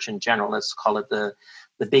church in general, let's call it the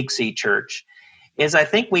Big C church, is I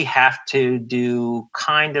think we have to do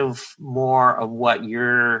kind of more of what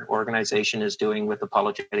your organization is doing with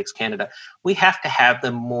Apologetics Canada. We have to have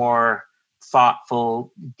the more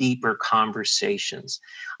thoughtful, deeper conversations,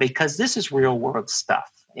 because this is real world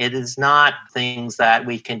stuff. It is not things that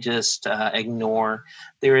we can just ignore.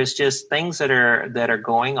 There is just things that are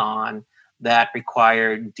going on that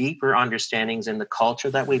require deeper understandings in the culture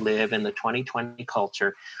that we live in, the 2020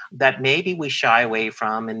 culture, that maybe we shy away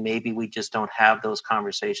from, and maybe we just don't have those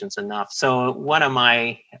conversations enough. So one of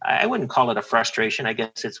my, I wouldn't call it a frustration, I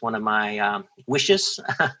guess it's one of my wishes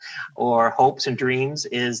or hopes and dreams,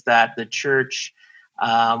 is that the church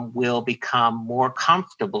will become more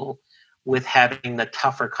comfortable with having the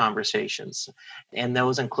tougher conversations. And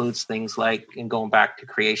those includes things like, and going back to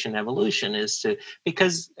creation evolution,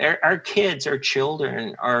 because our kids, our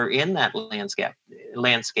children are in that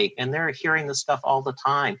landscape and they're hearing this stuff all the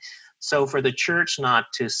time. So for the church not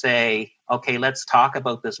to say, okay, let's talk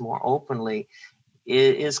about this more openly,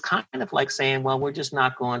 is kind of like saying, well, we're just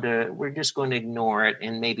going to ignore it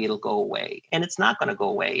and maybe it'll go away. And it's not going to go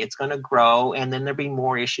away. It's going to grow, and then there'll be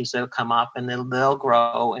more issues that'll come up, and they'll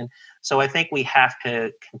grow. And so I think we have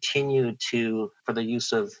to continue to, for the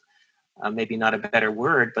use of maybe not a better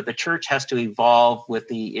word, but the church has to evolve with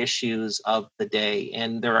the issues of the day.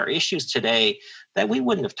 And there are issues today that we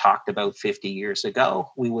wouldn't have talked about 50 years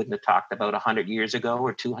ago. We wouldn't have talked about 100 years ago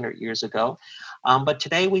or 200 years ago. But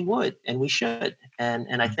today we would, and we should.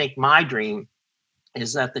 And I think my dream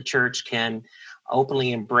is that the church can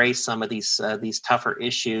openly embrace some of these tougher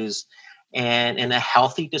issues, and in a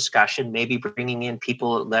healthy discussion, maybe bringing in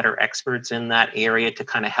people that are experts in that area to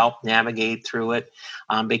kind of help navigate through it.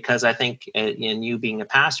 Because I think, and you being a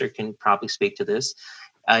pastor can probably speak to this,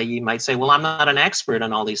 you might say, well, I'm not an expert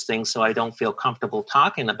on all these things, so I don't feel comfortable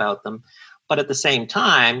talking about them. But at the same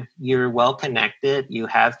time, you're well connected. You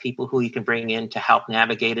have people who you can bring in to help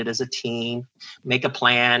navigate it as a team, make a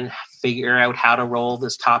plan, figure out how to roll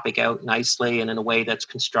this topic out nicely and in a way that's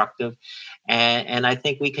constructive. And I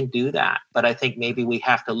think we can do that. But I think maybe we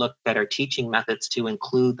have to look at our teaching methods to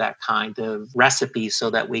include that kind of recipe so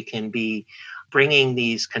that we can be bringing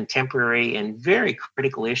these contemporary and very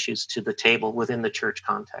critical issues to the table within the church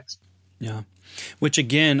context. Yeah. Which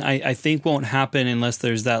again, I think won't happen unless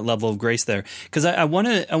there's that level of grace there. Because I want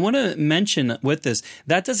to mention with this,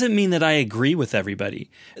 that doesn't mean that I agree with everybody.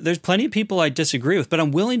 There's plenty of people I disagree with, but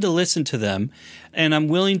I'm willing to listen to them, and I'm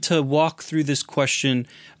willing to walk through this question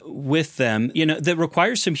with them, that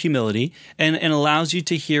requires some humility and allows you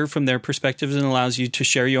to hear from their perspectives and allows you to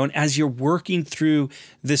share your own as you're working through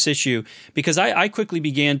this issue. Because I quickly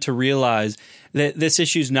began to realize that this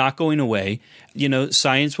issue is not going away.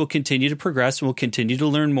 Science will continue to progress, and we'll continue to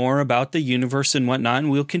learn more about the universe and whatnot, and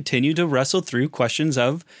we'll continue to wrestle through questions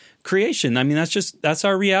of creation. I mean, that's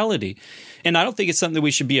our reality. And I don't think it's something that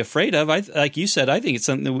we should be afraid of. Like you said, I think it's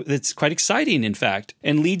something that's quite exciting, in fact,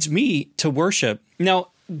 and leads me to worship. Now,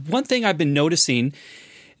 one thing I've been noticing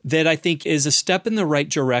that I think is a step in the right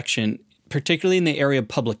direction, particularly in the area of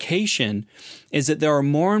publication, is that there are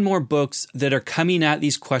more and more books that are coming at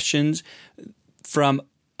these questions from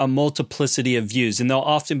a multiplicity of views. And they'll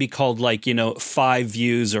often be called 5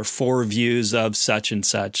 views or 4 views of such and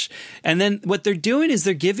such. And then what they're doing is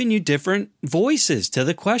they're giving you different voices to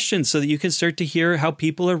the question so that you can start to hear how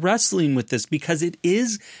people are wrestling with this, because it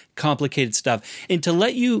is complicated stuff. And to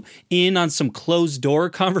let you in on some closed door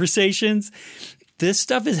conversations, this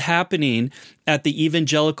stuff is happening at the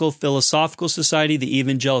Evangelical Philosophical Society, the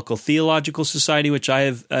Evangelical Theological Society, which I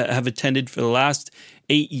have attended for the last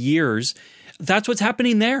 8 years. That's what's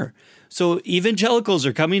happening there. So evangelicals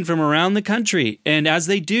are coming from around the country, and as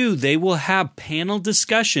they do, they will have panel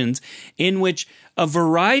discussions in which a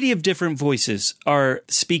variety of different voices are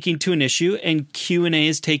speaking to an issue, and Q&A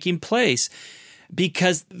is taking place,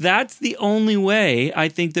 because that's the only way I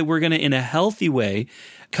think that we're going to, in a healthy way,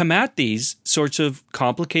 come at these sorts of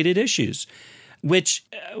complicated issues, which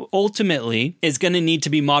ultimately is going to need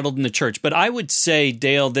to be modeled in the church. But I would say,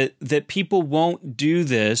 Dale, that people won't do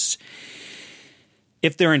this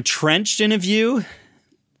if they're entrenched in a view,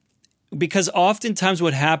 because oftentimes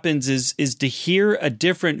what happens is to hear a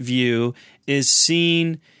different view is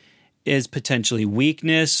seen as potentially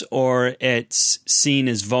weakness, or it's seen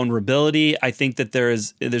as vulnerability. I think that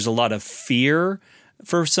there's a lot of fear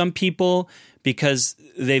for some people because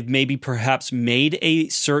they've maybe perhaps made a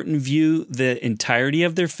certain view the entirety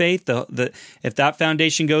of their faith. If that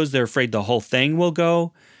foundation goes, they're afraid the whole thing will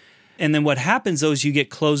go. And then what happens, though, is you get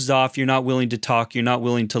closed off. You're not willing to talk. You're not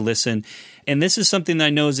willing to listen. And this is something that I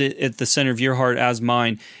know is at the center of your heart as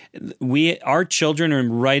mine. Our children are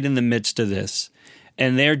right in the midst of this,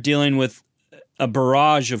 and they're dealing with a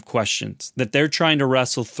barrage of questions that they're trying to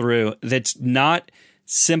wrestle through. That's not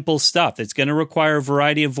simple stuff. It's going to require a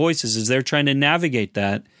variety of voices as they're trying to navigate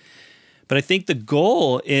that. But I think the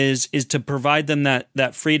goal is to provide them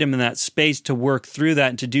that freedom and that space to work through that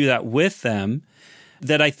and to do that with them.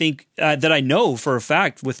 That I think that I know for a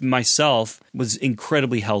fact with myself was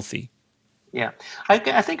incredibly healthy. Yeah.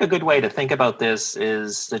 I think a good way to think about this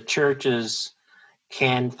is the churches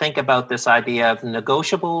can think about this idea of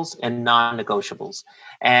negotiables and non-negotiables,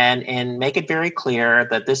 and make it very clear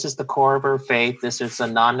that this is the core of our faith. This is the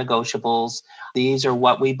non-negotiables. These are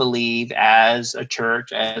what we believe as a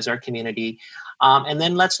church, as our community. And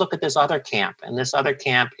then let's look at this other camp, and this other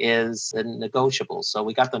camp is the negotiables. So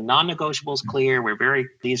we got the non-negotiables clear.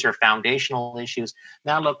 These are foundational issues.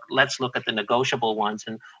 Now let's look at the negotiable ones,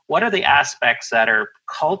 and what are the aspects that are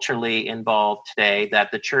culturally involved today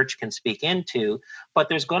that the church can speak into, but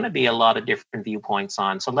there's going to be a lot of different viewpoints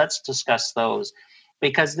on. So let's discuss those,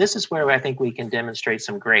 because this is where I think we can demonstrate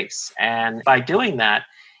some grace. And by doing that,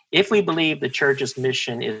 if we believe the church's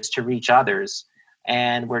mission is to reach others,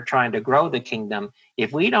 and we're trying to grow the kingdom,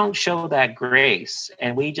 if we don't show that grace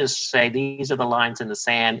and we just say these are the lines in the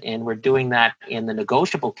sand, and we're doing that in the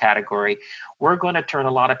negotiable category, we're going to turn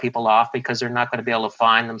a lot of people off because they're not going to be able to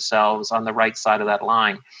find themselves on the right side of that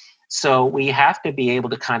line. So we have to be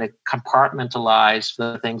able to kind of compartmentalize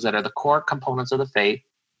the things that are the core components of the faith,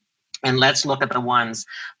 and let's look at the ones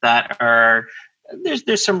that are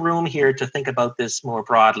there's some room here to think about this more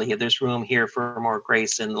broadly. There's room here for more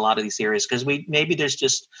grace in a lot of these areas, because maybe there's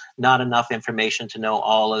just not enough information to know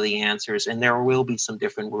all of the answers, and there will be some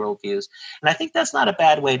different worldviews. And I think that's not a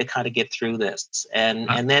bad way to kind of get through this,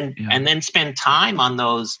 and then spend time on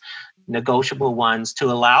those negotiable ones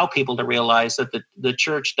to allow people to realize that the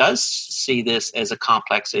church does see this as a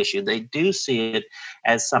complex issue. They do see it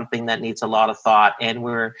as something that needs a lot of thought, and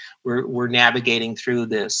we're navigating through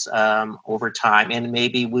this over time, and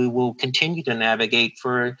maybe we will continue to navigate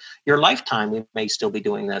for your lifetime. We may still be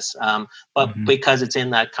doing this, but because it's in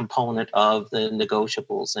that component of the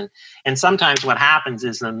negotiables, and sometimes what happens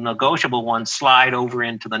is the negotiable ones slide over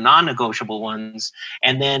into the non-negotiable ones,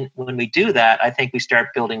 and then when we do that, I think we start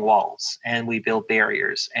building walls and we build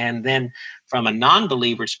barriers, and then from a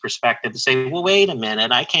non-believer's perspective, to say, well, wait a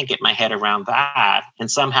minute, I can't get my head around that.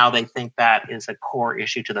 And somehow they think that is a core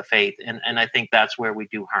issue to the faith. And I think that's where we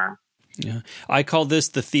do harm. Yeah, I call this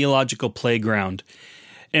the theological playground.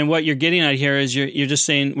 And what you're getting at here is you're just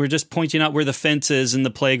saying, we're just pointing out where the fence is in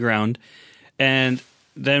the playground. And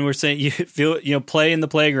then we're saying, play in the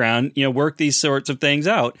playground, work these sorts of things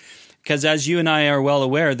out. Because as you and I are well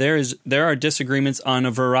aware, there are disagreements on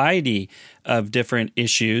a variety of different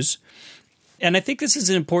issues. And I think this is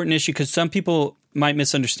an important issue because some people might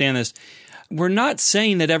misunderstand this. We're not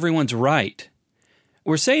saying that everyone's right.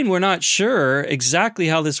 We're saying we're not sure exactly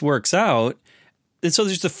how this works out. And so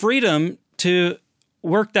there's the freedom to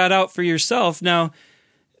work that out for yourself. Now,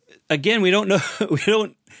 again, we don't know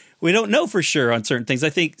we don't know for sure on certain things.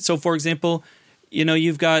 I think so, for example,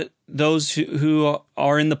 you've got those who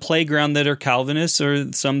are in the playground that are Calvinists,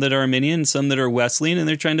 or some that are Arminian, some that are Wesleyan, and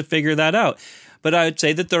they're trying to figure that out. But I would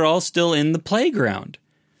say that they're all still in the playground.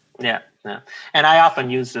 Yeah. And I often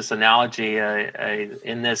use this analogy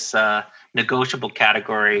in this negotiable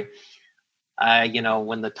category.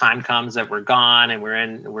 When the time comes that we're gone and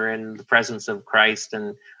we're in the presence of Christ,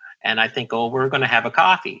 and I think, we're going to have a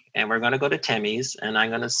coffee and we're going to go to Timmy's, and I'm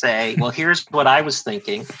going to say, well, here's what I was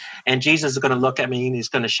thinking. And Jesus is going to look at me and he's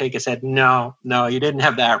going to shake his head. No, you didn't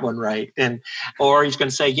have that one right. Or he's going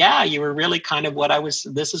to say, yeah, you were really kind of this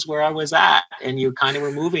is where I was at. And you kind of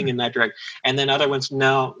were moving in that direction. And then other ones,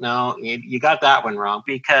 no, you got that one wrong,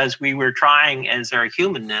 because we were trying as our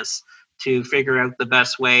humanness to figure out the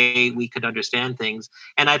best way we could understand things.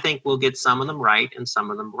 And I think we'll get some of them right and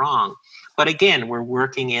some of them wrong. But again, we're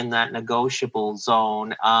working in that negotiable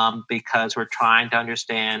zone because we're trying to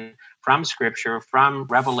understand from Scripture, from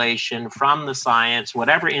Revelation, from the science,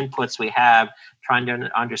 whatever inputs we have, trying to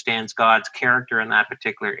understand God's character in that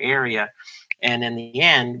particular area. And in the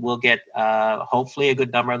end, we'll get hopefully a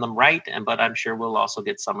good number of them right, but I'm sure we'll also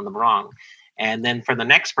get some of them wrong. And then for the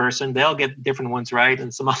next person, they'll get different ones right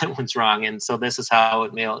and some other ones wrong. And so this is how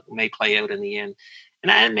it may play out in the end.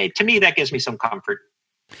 And to me, that gives me some comfort.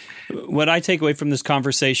 What I take away from this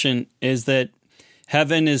conversation is that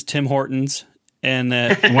heaven is Tim Hortons, and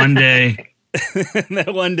that one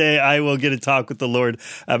day I will get a talk with the Lord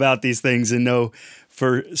about these things and know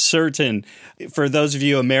for certain. For those of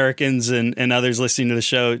you Americans and others listening to the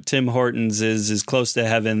show, Tim Hortons is as close to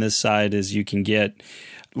heaven this side as you can get.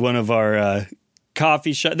 One of our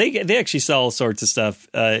coffee shops, they actually sell all sorts of stuff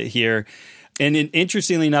here. And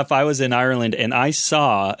interestingly enough, I was in Ireland and I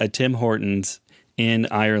saw a Tim Hortons in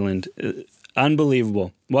Ireland.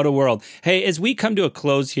 Unbelievable. What a world. Hey, as we come to a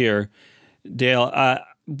close here, Dale,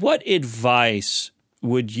 what advice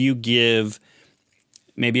would you give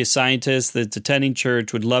maybe a scientist that's attending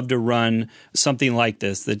church would love to run something like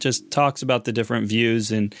this that just talks about the different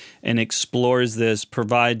views and explores this,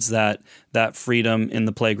 provides that freedom in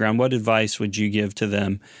the playground, what advice would you give to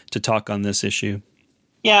them to talk on this issue?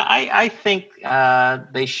 Yeah, I think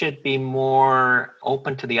they should be more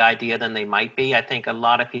open to the idea than they might be. I think a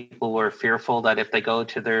lot of people were fearful that if they go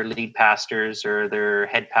to their lead pastors or their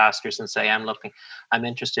head pastors and say, I'm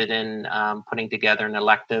interested in putting together an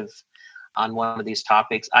elective on one of these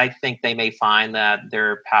topics, I think they may find that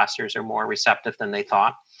their pastors are more receptive than they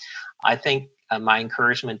thought. I think my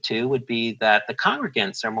encouragement too would be that the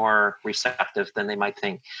congregants are more receptive than they might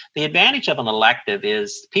think. The advantage of an elective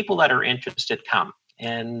is people that are interested come.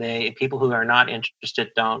 And people who are not interested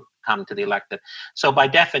don't come to the elective. So by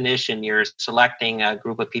definition, you're selecting a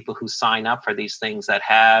group of people who sign up for these things that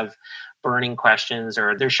have burning questions,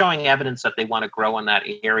 or they're showing evidence that they want to grow in that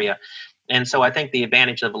area. And so I think the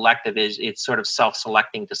advantage of elective is it's sort of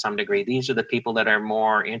self-selecting to some degree. These are the people that are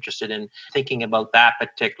more interested in thinking about that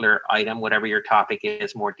particular item, whatever your topic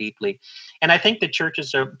is, more deeply. And I think the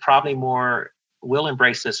churches are probably will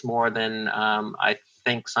embrace this more than I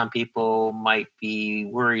think some people might be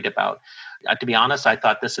worried about. To be honest, I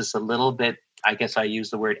thought this is a little bit, I guess I use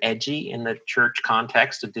the word edgy in the church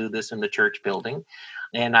context to do this in the church building.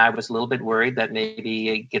 And I was a little bit worried that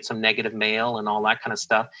maybe get some negative mail and all that kind of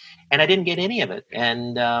stuff. And I didn't get any of it.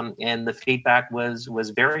 And the feedback was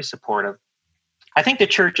very supportive. I think the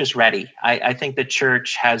church is ready. I think the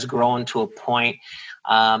church has grown to a point.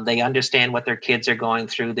 They understand what their kids are going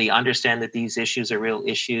through. They understand that these issues are real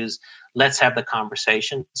issues. Let's have the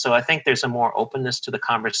conversation. So I think there's a more openness to the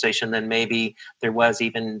conversation than maybe there was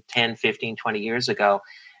even 10, 15, 20 years ago.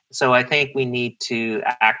 So I think we need to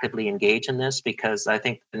actively engage in this because I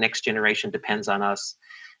think the next generation depends on us.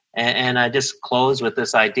 And I just close with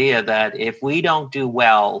this idea that if we don't do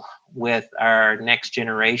well with our next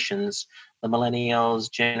generations, the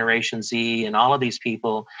millennials, Generation Z, and all of these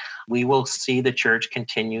people, we will see the church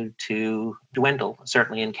continue to dwindle,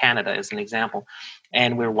 certainly in Canada as an example.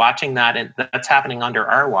 And we're watching that, and that's happening under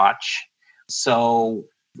our watch. So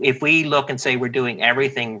if we look and say we're doing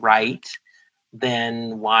everything right,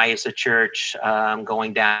 then why is the church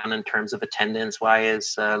going down in terms of attendance? Why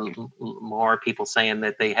is more people saying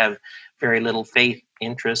that they have very little faith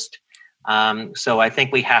interest? So I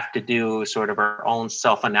think we have to do sort of our own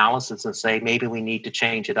self-analysis and say maybe we need to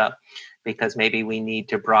change it up because maybe we need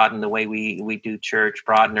to broaden the way we do church,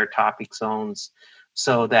 broaden our topic zones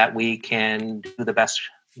so that we can do the best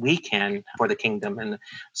we can for the kingdom. And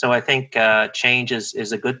so I think change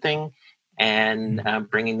is a good thing. And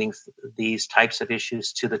bringing these types of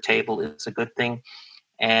issues to the table is a good thing.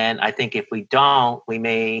 And I think if we don't, we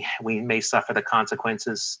may suffer the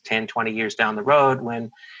consequences 10, 20 years down the road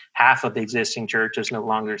when half of the existing churches no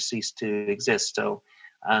longer cease to exist. So,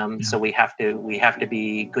 so we have to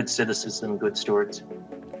be good citizens and good stewards.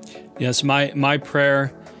 Yes, my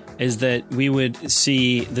prayer is that we would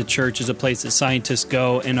see the church as a place that scientists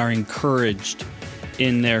go and are encouraged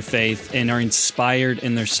in their faith and are inspired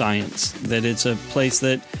in their science, that it's a place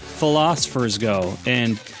that philosophers go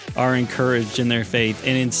and are encouraged in their faith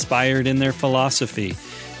and inspired in their philosophy.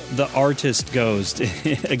 The artist goes,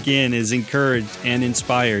 again, is encouraged and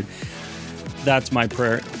inspired. That's my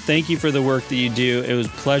prayer. Thank you for the work that you do. It was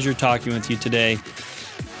a pleasure talking with you today.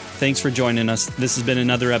 Thanks for joining us. This has been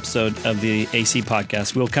another episode of the AC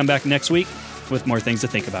Podcast. We'll come back next week with more things to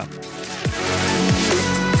think about.